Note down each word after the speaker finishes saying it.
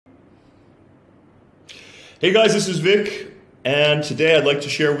Hey guys, this is Vic, and today I'd like to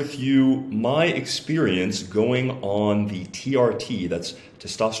share with you my experience going on the TRT, that's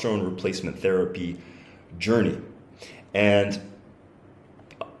Testosterone Replacement Therapy journey. And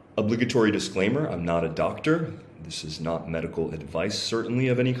obligatory disclaimer, I'm not a doctor. This is not medical advice, certainly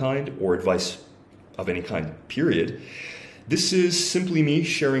of any kind, or advice of any kind, period. This is simply me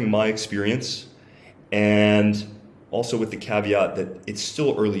sharing my experience, and also with the caveat that it's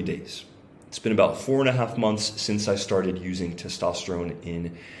still early days. It's been about 4.5 months since I started using testosterone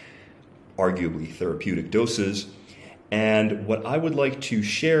in arguably therapeutic doses. And what I would like to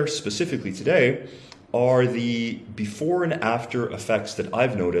share specifically today are the before and after effects that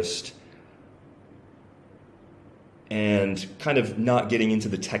I've noticed, and kind of not getting into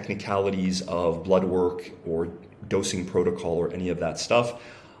the technicalities of blood work or dosing protocol or any of that stuff.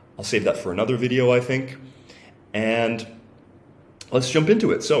 I'll save that for another video, I think. And let's jump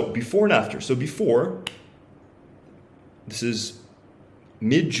into it. So before and after. So before, this is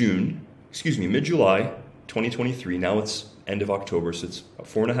mid-July 2023. Now it's end of October, so it's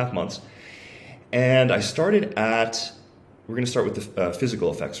 4.5 months. And I started at, we're going to start with the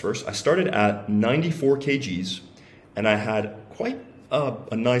physical effects first. I started at 94 kgs, and I had quite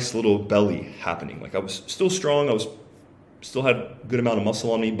a nice little belly happening. Like I was still strong, still had a good amount of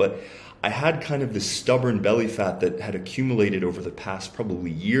muscle on me, but I had kind of this stubborn belly fat that had accumulated over the past probably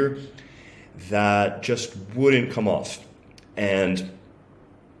year that just wouldn't come off. And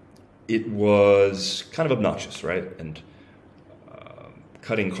it was kind of obnoxious, right? And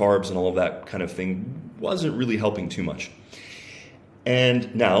cutting carbs and all of that kind of thing wasn't really helping too much.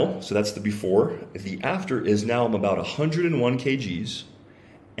 And now, so that's the before. The after is now I'm about 101 kgs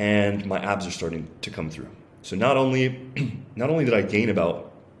and my abs are starting to come through. So not only did I gain about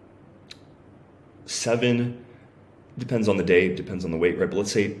 7, depends on the day, depends on the weight, right? But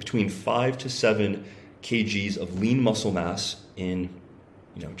let's say between 5 to 7 kgs of lean muscle mass in,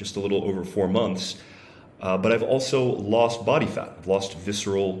 just a little over 4 months. But I've also lost body fat. I've lost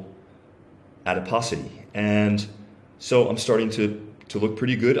visceral adiposity. And so I'm starting to look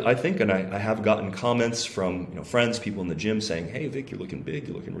pretty good, I think. And I have gotten comments from friends, people in the gym saying, hey, Vic, you're looking big,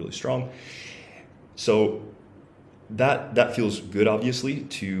 you're looking really strong. So that feels good, obviously,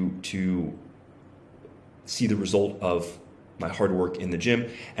 to see the result of my hard work in the gym.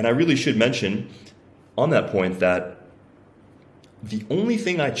 And I really should mention on that point that the only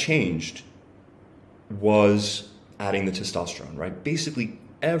thing I changed was adding the testosterone, right? Basically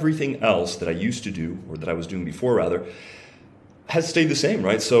everything else that I used to do, or that I was doing before rather, has stayed the same,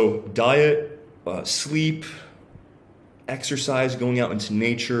 right? So diet, sleep, exercise, going out into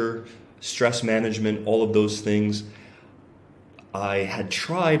nature, stress management, all of those things. I had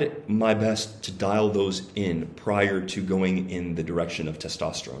tried my best to dial those in prior to going in the direction of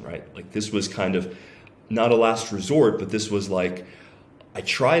testosterone, right? Like this was kind of not a last resort, but this was like, I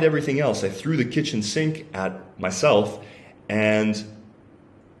tried everything else. I threw the kitchen sink at myself and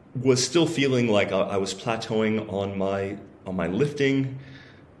was still feeling like I was plateauing on my lifting.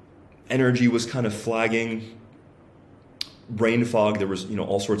 Energy was kind of flagging. Brain fog, there was,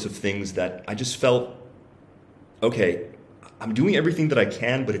 all sorts of things that I just felt, okay, I'm doing everything that I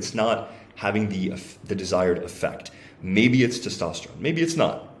can, but it's not having the desired effect. Maybe it's testosterone, maybe it's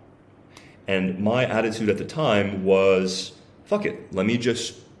not. And my attitude at the time was, fuck it, let me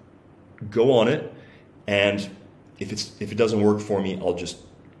just go on it. And if it doesn't work for me, I'll just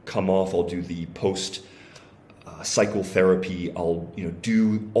come off. I'll do the post cycle therapy. I'll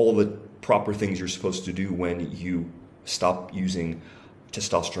do all the proper things you're supposed to do when you stop using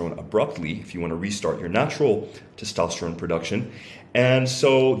testosterone abruptly, if you want to restart your natural testosterone production. And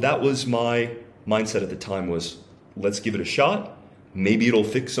so that was my mindset at the time, was let's give it a shot. Maybe it'll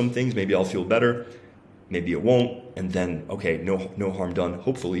fix some things. Maybe I'll feel better. Maybe it won't. And then, okay, no harm done,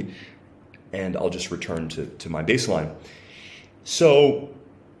 hopefully. And I'll just return to my baseline. So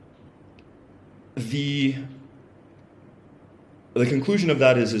the conclusion of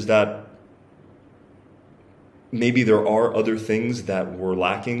that is that maybe there are other things that were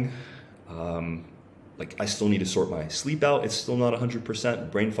lacking. Like I still need to sort my sleep out. It's still not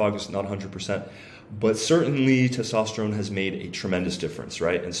 100%. Brain fog is not 100%. But certainly testosterone has made a tremendous difference,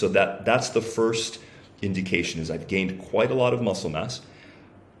 right? And so that's the first indication, is I've gained quite a lot of muscle mass,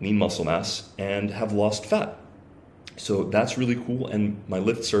 lean muscle mass, and have lost fat. So that's really cool. And my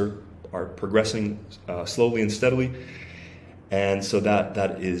lifts are progressing slowly and steadily. And so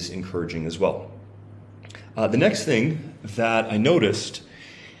that is encouraging as well. The next thing that I noticed,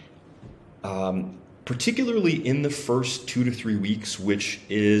 particularly in the first 2 to 3 weeks, which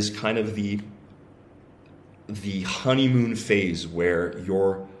is kind of the honeymoon phase where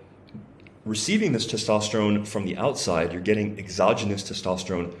you're receiving this testosterone from the outside. You're getting exogenous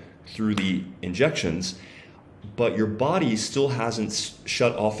testosterone through the injections, but your body still hasn't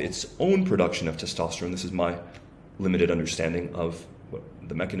shut off its own production of testosterone. This is my limited understanding of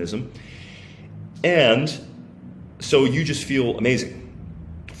the mechanism. And so you just feel amazing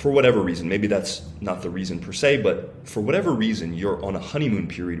for whatever reason. Maybe that's not the reason per se, but for whatever reason, you're on a honeymoon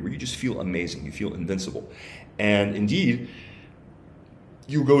period where you just feel amazing. You feel invincible. And indeed,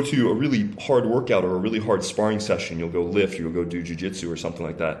 you go to a really hard workout or a really hard sparring session. You'll go lift, you'll go do jiu-jitsu or something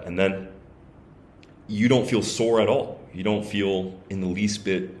like that. And then you don't feel sore at all. You don't feel in the least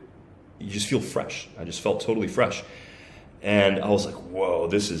bit, you just feel fresh. I just felt totally fresh. And I was like, whoa,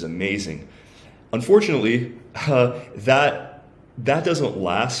 this is amazing. Unfortunately, that doesn't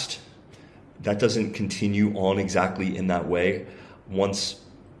last. That doesn't continue on exactly in that way. Once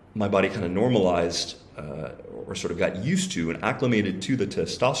my body kind of normalized or sort of got used to and acclimated to the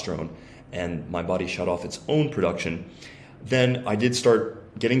testosterone, and my body shut off its own production, then I did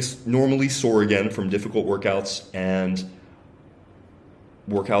start getting normally sore again from difficult workouts, and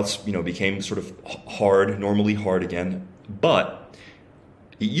workouts, became sort of hard, normally hard again. But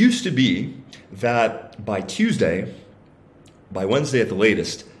it used to be that by Tuesday, by Wednesday at the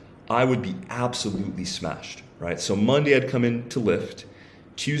latest, I would be absolutely smashed, right? So Monday I'd come in to lift,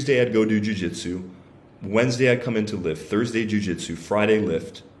 Tuesday I'd go do jiu-jitsu, Wednesday I'd come in to lift, Thursday jiu-jitsu, Friday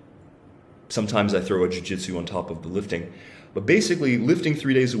lift. Sometimes I throw a jiu-jitsu on top of the lifting. But basically, lifting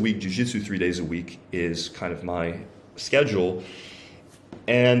 3 days a week, jiu-jitsu 3 days a week is kind of my schedule.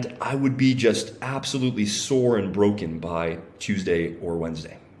 And I would be just absolutely sore and broken by Tuesday or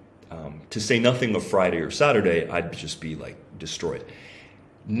Wednesday. To say nothing of Friday or Saturday, I'd just be like destroyed.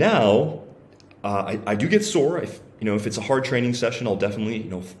 Now, I do get sore. If it's a hard training session, I'll definitely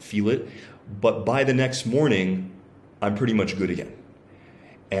feel it. But by the next morning, I'm pretty much good again.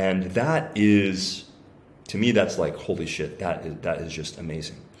 And that is, to me, that's like, holy shit, that is just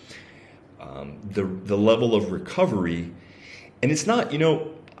amazing. The level of recovery, and it's not,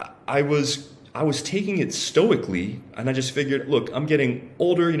 I was taking it stoically, and I just figured, look, I'm getting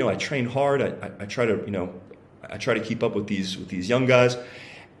older, I train hard, I try to keep up with these young guys,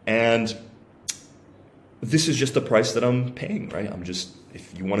 and this is just the price that I'm paying, right?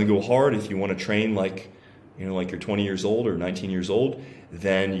 If you want to go hard, if you want to train like you're 20 years old or 19 years old,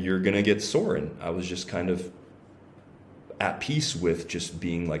 then you're going to get sore. And I was just kind of at peace with just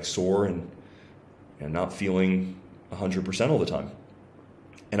being like sore and not feeling 100% all the time.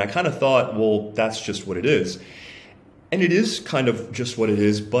 And I kind of thought, well, that's just what it is. And it is kind of just what it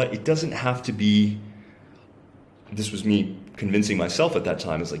is, but it doesn't have to be. This was me convincing myself at that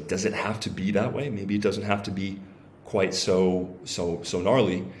time. It's like, does it have to be that way? Maybe it doesn't have to be quite so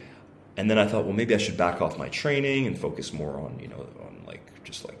gnarly. And then I thought, well, maybe I should back off my training and focus more on, on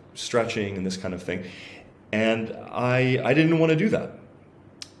just stretching and this kind of thing. And I didn't want to do that.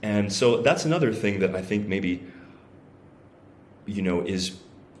 And so that's another thing that I think maybe, is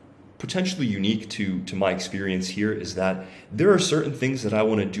potentially unique to my experience here, is that there are certain things that I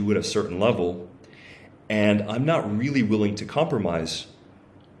want to do at a certain level, and I'm not really willing to compromise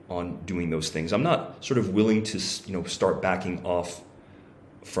on doing those things. I'm not sort of willing to, start backing off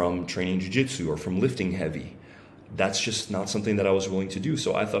from training jiu-jitsu or from lifting heavy. That's just not something that I was willing to do.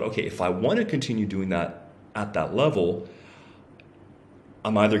 So I thought, okay, if I want to continue doing that at that level,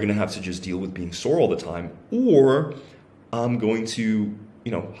 I'm either going to have to just deal with being sore all the time, or I'm going to,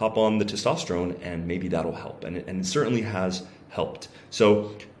 hop on the testosterone, and maybe that'll help. And it certainly has helped.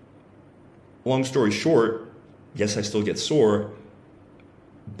 So long story short, yes, I still get sore,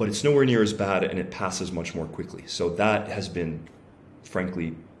 but it's nowhere near as bad, and it passes much more quickly. So that has been,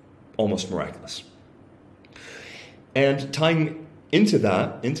 frankly, almost miraculous. And tying into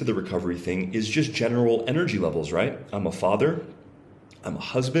the recovery thing, is just general energy levels, right? I'm a father, I'm a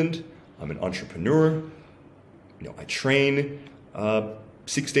husband, I'm an entrepreneur, I train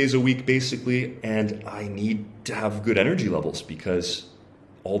 6 days a week basically, and I need to have good energy levels because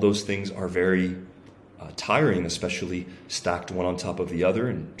all those things are very tiring, especially stacked one on top of the other,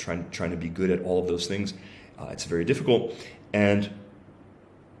 and trying to be good at all of those things. It's very difficult. And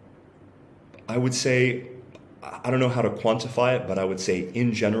I would say, I don't know how to quantify it, but I would say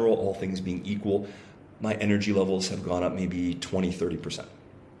in general, all things being equal, my energy levels have gone up maybe 20-30%,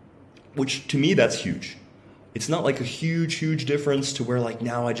 which to me, that's huge. It's not like a huge difference to where like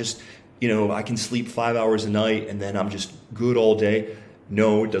now I just, I can sleep 5 hours a night and then I'm just good all day.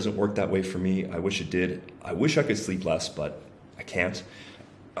 No, it doesn't work that way for me. I wish it did. I wish I could sleep less, but I can't.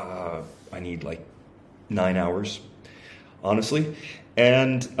 I need like 9 hours, honestly.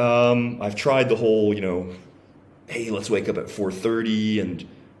 And I've tried the whole, hey, let's wake up at 4:30 and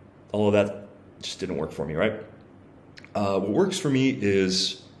all of that just didn't work for me, right? What works for me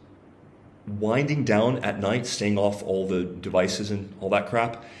is winding down at night, staying off all the devices and all that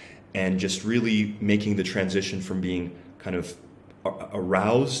crap, and just really making the transition from being kind of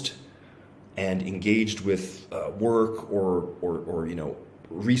aroused and engaged with work or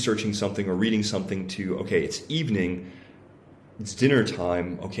researching something or reading something to, okay, it's evening, it's dinner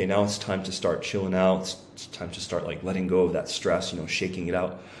time, okay, now it's time to start chilling out, it's time to start like letting go of that stress, shaking it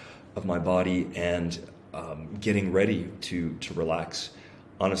out of my body and getting ready to relax,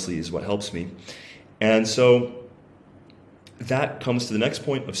 honestly, is what helps me. And so that comes to the next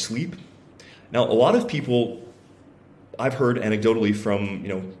point of sleep. Now, a lot of people, I've heard anecdotally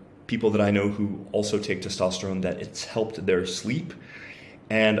from, people that I know who also take testosterone, that it's helped their sleep.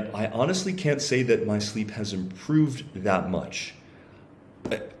 And I honestly can't say that my sleep has improved that much,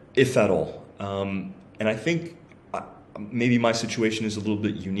 if at all. And I think maybe my situation is a little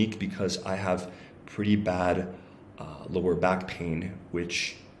bit unique because I have pretty bad lower back pain,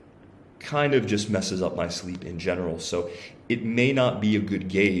 which kind of just messes up my sleep in general. So it may not be a good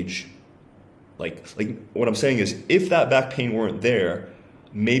gauge. Like what I'm saying is, if that back pain weren't there,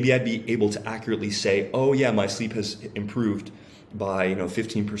 maybe I'd be able to accurately say, oh yeah, my sleep has improved by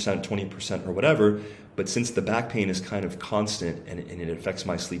 15%, 20% or whatever. But since the back pain is kind of constant and it affects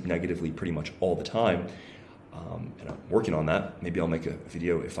my sleep negatively pretty much all the time, and I'm working on that, maybe I'll make a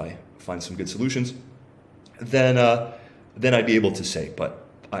video if I find some good solutions, then I'd be able to say, but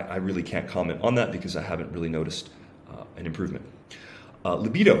I really can't comment on that because I haven't really noticed an improvement.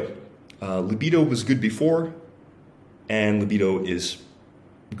 Libido. Libido was good before, and libido is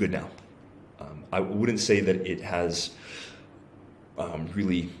good now. I wouldn't say that it has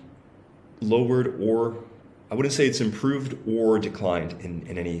really lowered, or I wouldn't say it's improved or declined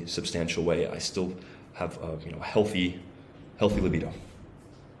in any substantial way. I still have healthy libido.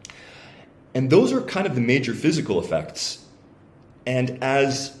 And those are kind of the major physical effects. And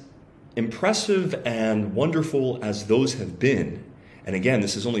as impressive and wonderful as those have been, and again,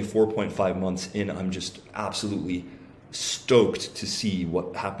 this is only 4.5 months in, I'm just absolutely stoked to see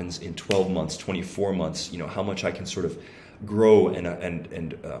what happens in 12 months, 24 months, how much I can sort of grow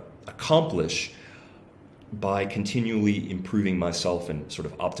and accomplish by continually improving myself and sort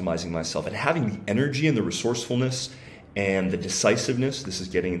of optimizing myself and having the energy and the resourcefulness and the decisiveness. This is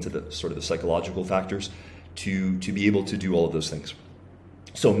getting into the sort of the psychological factors to be able to do all of those things.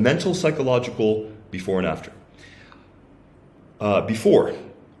 So mental, psychological, before and after. Before,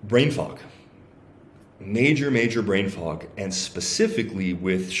 brain fog. Major brain fog, and specifically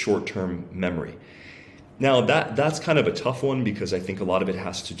with short-term memory. Now that's kind of a tough one because I think a lot of it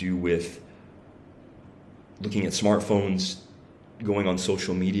has to do with looking at smartphones, going on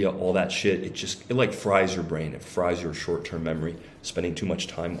social media, all that shit. It like fries your brain. It fries your short-term memory, spending too much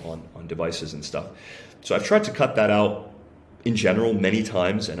time on devices and stuff. So I've tried to cut that out in general many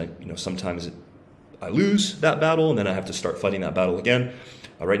times, and sometimes I lose that battle and then I have to start fighting that battle again.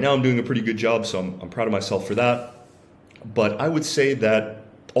 Right now I'm doing a pretty good job, so I'm proud of myself for that. But I would say that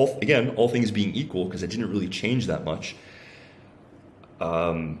all things being equal, because I didn't really change that much,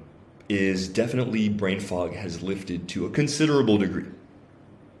 is definitely brain fog has lifted to a considerable degree.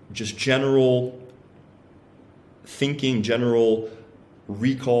 Just general thinking, general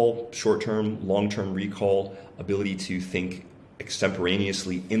recall, short-term, long-term recall, ability to think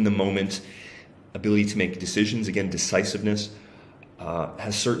extemporaneously in the moment, ability to make decisions, again, decisiveness,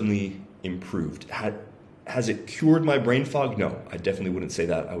 has certainly improved. Has it cured my brain fog? No, I definitely wouldn't say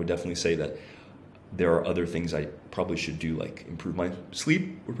that. I would definitely say that there are other things I probably should do, like improve my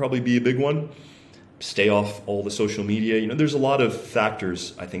sleep would probably be a big one. Stay off all the social media. There's a lot of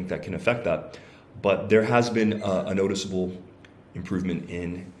factors I think that can affect that. But there has been a noticeable improvement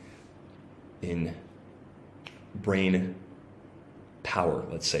in brain power,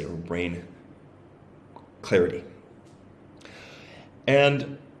 let's say, or brain clarity.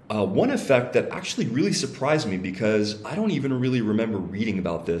 And one effect that actually really surprised me, because I don't even really remember reading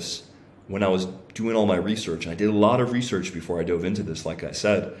about this when I was doing all my research, and I did a lot of research before I dove into this, like I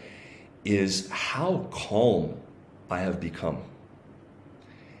said, is how calm I have become.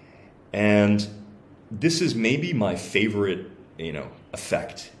 And this is maybe my favorite,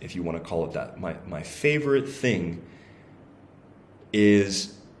 effect, if you want to call it that. My favorite thing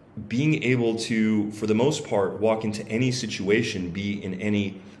is being able to, for the most part, walk into any situation, be in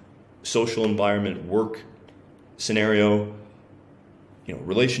any social environment, work scenario,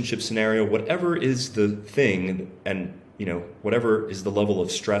 relationship scenario, whatever is the thing, and whatever is the level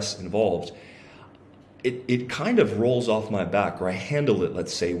of stress involved, it kind of rolls off my back, or I handle it,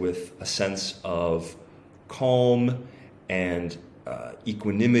 let's say, with a sense of calm and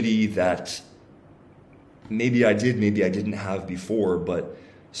equanimity that maybe I did, maybe I didn't have before, but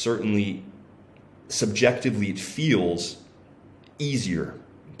certainly subjectively it feels easier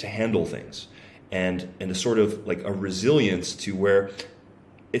to handle things, and a sort of like a resilience to where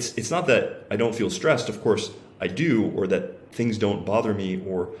it's not that I don't feel stressed, of course I do, or that things don't bother me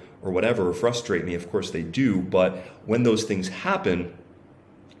or whatever, or frustrate me, of course they do, but when those things happen,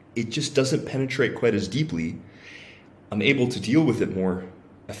 it just doesn't penetrate quite as deeply. I'm able to deal with it more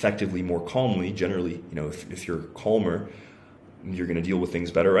effectively, more calmly. Generally, if you're calmer, you're going to deal with things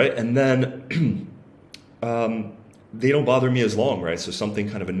better, right? And then they don't bother me as long, right? So something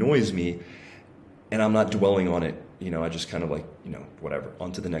kind of annoys me, and I'm not dwelling on it. I just kind of like, whatever,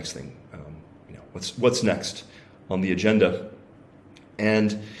 on to the next thing. What's next on the agenda?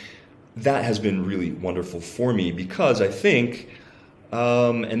 And that has been really wonderful for me, because I think,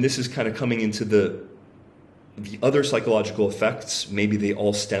 and this is kind of coming into the other psychological effects, maybe they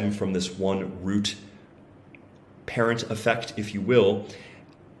all stem from this one root parent effect, if you will.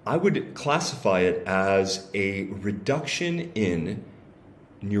 I would classify it as a reduction in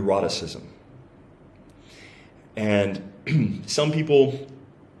neuroticism. And some people,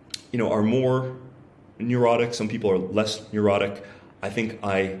 are more neurotic. Some people are less neurotic. I think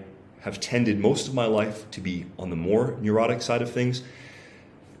I have tended most of my life to be on the more neurotic side of things,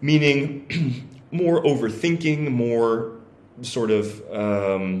 meaning more overthinking, more sort of,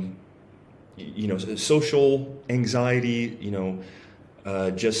 social anxiety,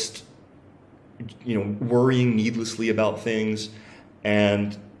 just, worrying needlessly about things.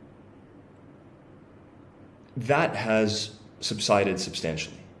 And that has subsided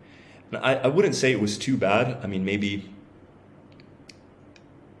substantially. I wouldn't say it was too bad. I mean, maybe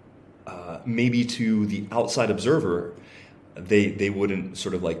to the outside observer, they wouldn't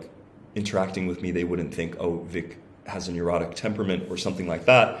sort of like interacting with me, they wouldn't think, oh, Vic has a neurotic temperament or something like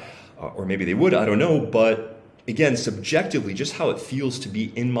that. Or maybe they would, I don't know. But again, subjectively, just how it feels to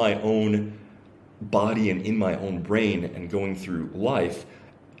be in my own body and in my own brain and going through life,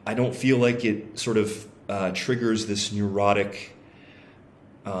 I don't feel like it sort of triggers this neurotic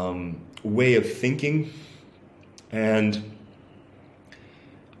way of thinking. And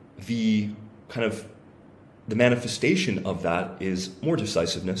the kind of the manifestation of that is more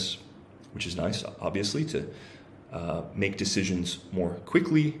decisiveness, which is nice, obviously, to make decisions more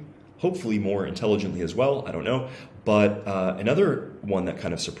quickly, hopefully more intelligently as well. I don't know. But another one that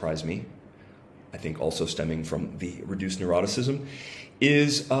kind of surprised me, I think also stemming from the reduced neuroticism,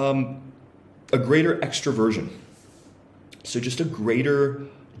 is a greater extroversion. So just a greater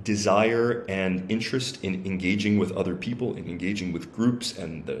desire and interest in engaging with other people, in engaging with groups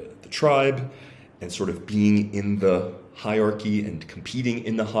and the tribe, and sort of being in the hierarchy and competing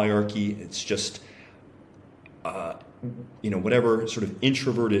in the hierarchy. It's just, whatever sort of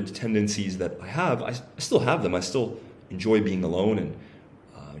introverted tendencies that I have, I still have them. I still enjoy being alone, and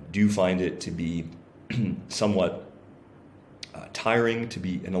do find it to be somewhat tiring to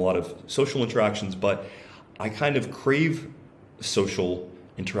be in a lot of social interactions, but I kind of crave social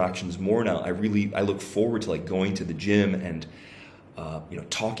interactions more now. I look forward to like going to the gym and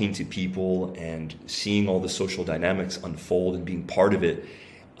talking to people and seeing all the social dynamics unfold and being part of it.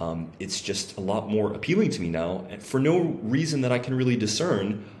 It's just a lot more appealing to me now, and for no reason that I can really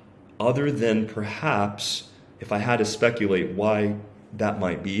discern, other than perhaps, if I had to speculate why that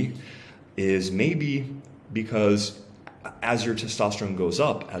might be, is maybe because as your testosterone goes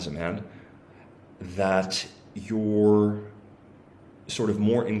up as a man, that you're sort of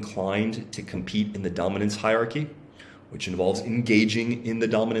more inclined to compete in the dominance hierarchy, which involves engaging in the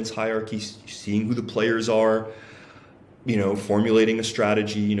dominance hierarchy, seeing who the players are, formulating a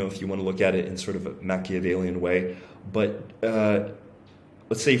strategy, if you want to look at it in sort of a Machiavellian way. But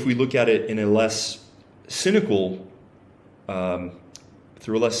let's say if we look at it in a less cynical,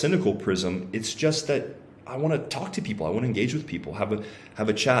 through a less cynical prism, it's just that I want to talk to people. I want to engage with people, have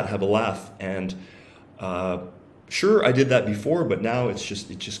a chat, have a laugh. And sure, I did that before, but now it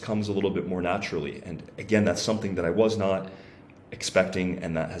just comes a little bit more naturally. And again, that's something that I was not expecting,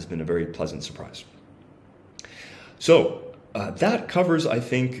 and that has been a very pleasant surprise. So that covers, I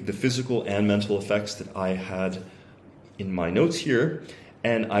think, the physical and mental effects that I had in my notes here.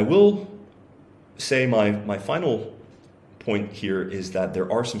 And I will say my final point here is that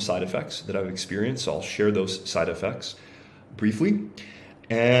there are some side effects that I've experienced. So I'll share those side effects briefly.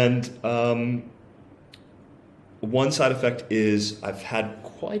 And one side effect is I've had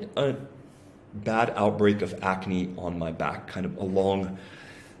quite a bad outbreak of acne on my back, kind of along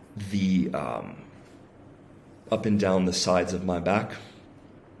the up and down the sides of my back.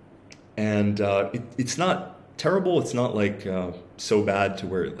 And it's not terrible. It's not like so bad to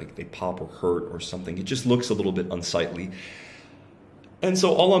where like they pop or hurt or something. It just looks a little bit unsightly. And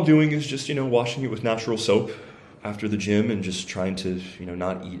so all I'm doing is just, washing it with natural soap after the gym and just trying to,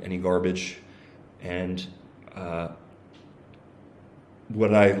 not eat any garbage. And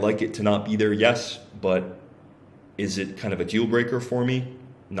would I like it to not be there? Yes. But is it kind of a deal breaker for me?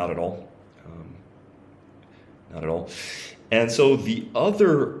 Not at all. Not at all. And so the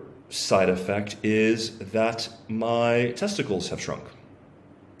other side effect is that my testicles have shrunk,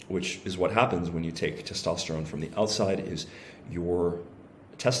 which is what happens when you take testosterone from the outside. Is your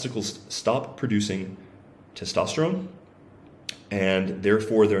testicles stop producing testosterone, and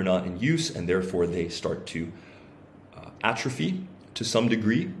therefore they're not in use, and therefore they start to atrophy to some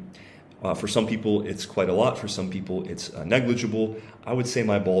degree. For some people, it's quite a lot. For some people, it's negligible. I would say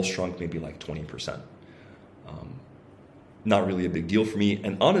my balls shrunk maybe like 20%. Not really a big deal for me.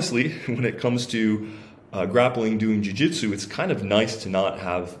 And honestly, when it comes to grappling, doing jiu-jitsu, it's kind of nice to not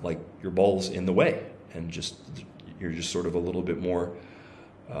have like your balls in the way, and you're just sort of a little bit more.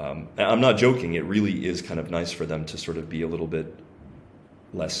 I'm not joking. It really is kind of nice for them to sort of be a little bit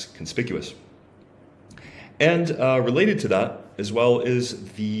less conspicuous. And related to that as well is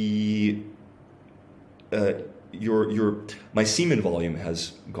my semen volume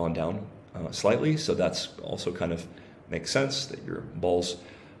has gone down slightly, so that's also kind of makes sense that your balls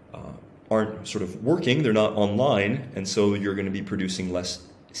aren't sort of working, they're not online, and so you're going to be producing less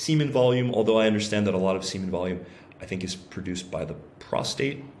semen volume, although I understand that a lot of semen volume I think is produced by the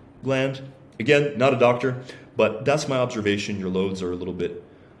prostate gland. Again, not a doctor, but that's my observation. Your loads are a little bit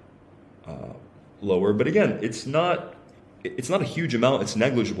lower, but again, it's not a huge amount. It's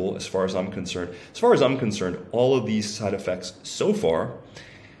negligible as far as I'm concerned. As far as I'm concerned, all of these side effects so far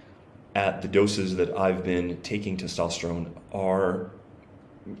at the doses that I've been taking testosterone are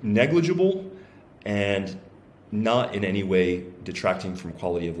negligible and not in any way detracting from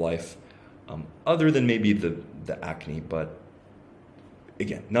quality of life, other than maybe the acne, but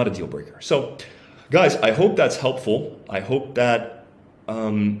again, not a deal breaker. So guys, I hope that's helpful. I hope that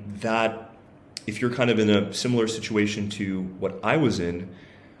that if you're kind of in a similar situation to what I was in,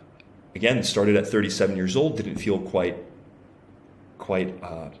 again, started at 37 years old, didn't feel quite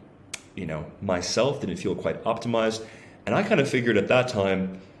myself, didn't feel quite optimized. And I kind of figured at that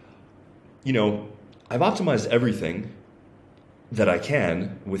time, I've optimized everything that I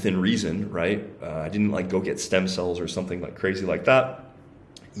can within reason, right? I didn't like go get stem cells or something like crazy like that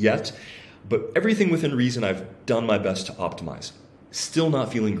yet, but everything within reason I've done my best to optimize. Still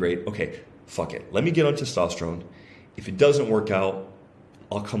not feeling great. Okay, fuck it. Let me get on testosterone. If it doesn't work out,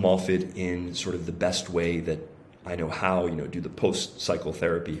 I'll come off it in sort of the best way that I know how, do the post-cycle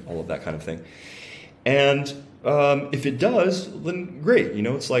therapy, all of that kind of thing. And if it does, then great.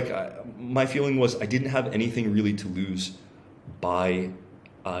 It's like my feeling was I didn't have anything really to lose by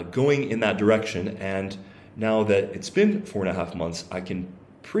going in that direction. And now that it's been 4.5 months, I can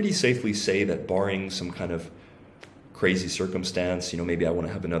pretty safely say that barring some kind of crazy circumstance, maybe I want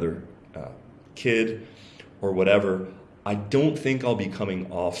to have another kid or whatever, I don't think I'll be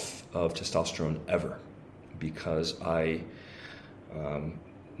coming off of testosterone ever, because I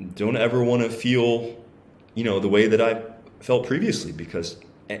don't ever want to feel, the way that I felt previously, because,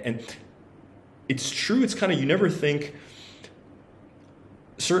 and it's true, it's kind of, you never think,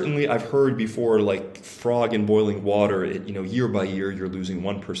 certainly I've heard before, like frog in boiling water, year by year, you're losing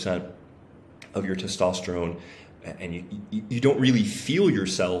 1% of your testosterone, and you don't really feel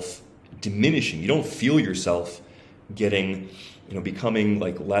yourself diminishing. You don't feel yourself getting, becoming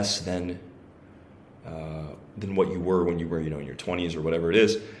like less than what you were when you were, in your 20s or whatever it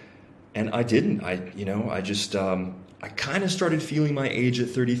is. And I didn't. I kind of started feeling my age at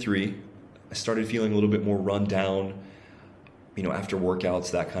 33. I started feeling a little bit more run down, after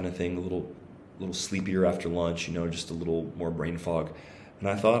workouts, that kind of thing, a little sleepier after lunch, just a little more brain fog. And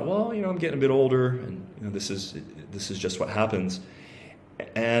I thought, well, I'm getting a bit older, and this is just what happens.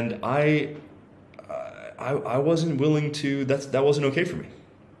 And I wasn't willing to. That wasn't okay for me.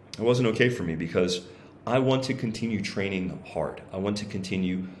 It wasn't okay for me because I want to continue training hard. I want to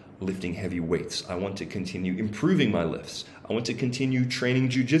continue lifting heavy weights. I want to continue improving my lifts. I want to continue training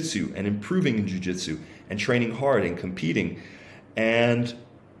jiu-jitsu and improving in jiu-jitsu and training hard and competing. And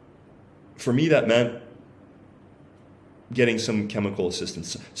for me, that meant getting some chemical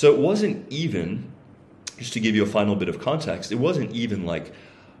assistance. So it wasn't even, just to give you a final bit of context, it wasn't even like,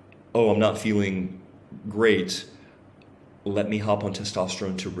 oh, I'm not feeling great, let me hop on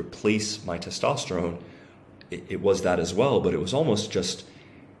testosterone to replace my testosterone. It was that as well, but it was almost just,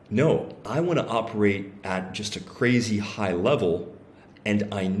 no, I want to operate at just a crazy high level, and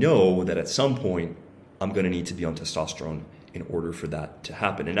I know that at some point I'm going to need to be on testosterone in order for that to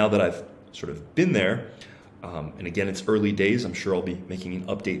happen. And now that I've sort of been there, and again, it's early days, I'm sure I'll be making an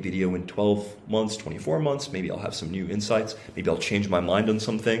update video in 12 months, 24 months. Maybe I'll have some new insights. Maybe I'll change my mind on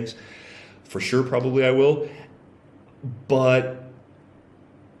some things. For sure, probably I will. But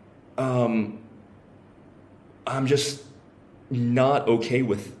I'm just not okay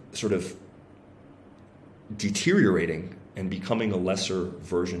with sort of deteriorating and becoming a lesser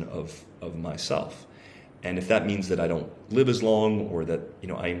version of myself. And if that means that I don't live as long, or that, you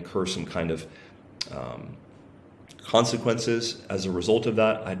know, I incur some kind of consequences as a result of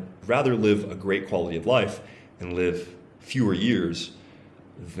that, I'd rather live a great quality of life and live fewer years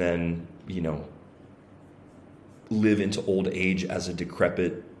than, you know, live into old age as a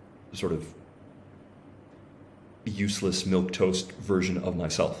decrepit, sort of useless milquetoast version of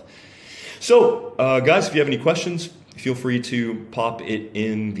myself. So, guys, if you have any questions, feel free to pop it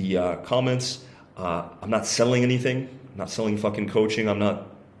in the comments. I'm not selling anything. I'm not selling fucking coaching. I'm not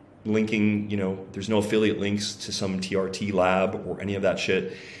linking, you know, there's no affiliate links to some TRT lab or any of that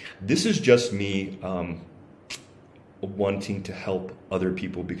shit. This is just me wanting to help other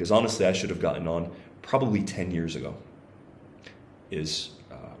people, because honestly, I should have gotten on probably 10 years ago, is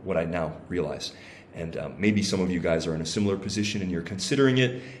what I now realize. And maybe some of you guys are in a similar position and you're considering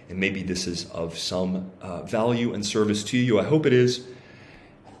it, and maybe this is of some value and service to you. I hope it is,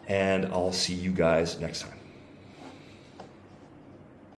 and I'll see you guys next time.